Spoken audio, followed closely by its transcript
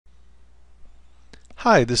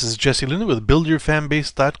Hi, this is Jesse Luna with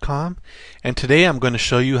BuildYourFanbase.com, and today I'm going to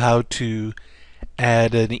show you how to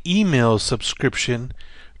add an email subscription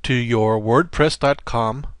to your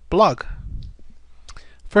WordPress.com blog.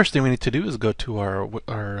 First thing we need to do is go to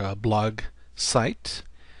our blog site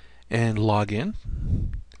and log in.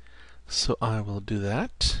 So I will do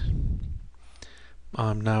that.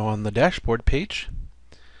 I'm now on the dashboard page.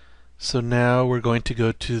 So now we're going to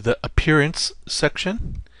go to the Appearance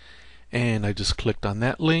section. And I just clicked on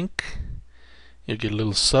that link. You'll get a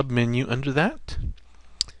little sub menu under that.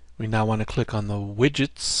 We now want to click on the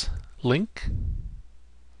Widgets link.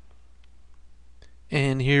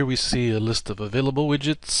 And here we see a list of available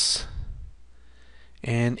widgets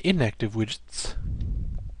and inactive widgets.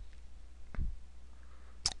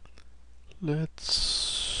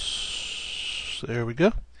 There we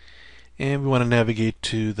go. And we want to navigate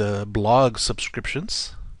to the blog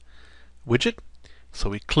subscriptions widget. So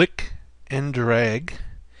we click and drag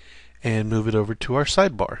and move it over to our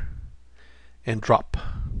sidebar and drop.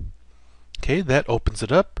 Okay, that opens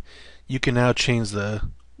it up. You can now change the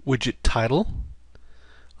widget title.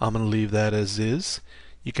 I'm going to leave that as is.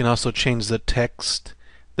 You can also change the text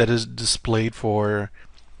that is displayed for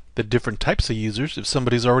the different types of users. If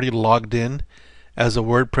somebody's already logged in as a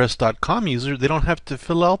WordPress.com user, they don't have to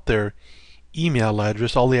fill out their email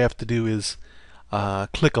address. All they have to do is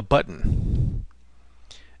click a button.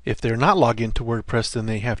 If they're not logged into WordPress, then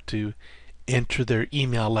they have to enter their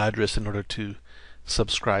email address in order to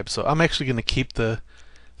subscribe. So I'm actually going to keep the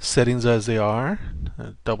settings as they are.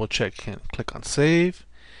 Double check and click on save.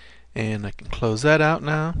 And I can close that out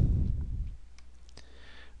now.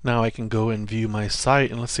 Now I can go and view my site,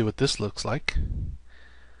 and let's see what this looks like.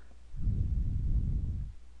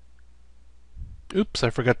 Oops, I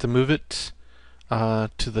forgot to move it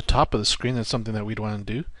to the top of the screen. That's something that we'd want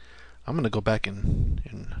to do. I'm going to go back and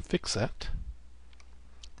fix that.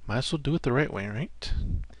 Might as well do it the right way, right?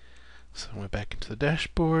 So I went back into the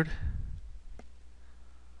dashboard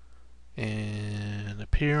and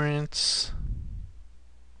appearance.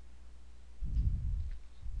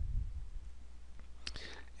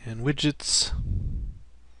 And widgets.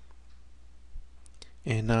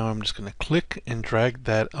 And now I'm just going to click and drag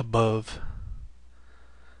that above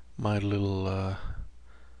my little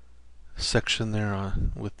section there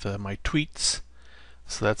with my tweets.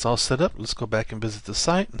 So that's all set up. Let's go back and visit the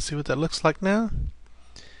site and see what that looks like now.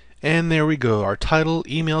 And there we go, our title,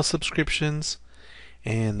 email subscriptions,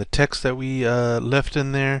 and the text that we left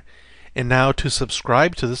in there. And now to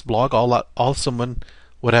subscribe to this blog, all someone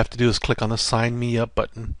would have to do is click on the sign me up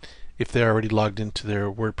button if they're already logged into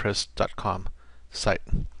their WordPress.com site.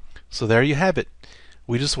 So there you have it.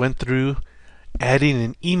 We just went through adding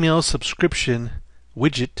an email subscription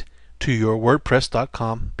widget to your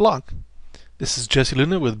WordPress.com blog. This is Jesse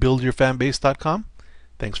Luna with BuildYourFanbase.com.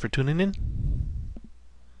 Thanks for tuning in.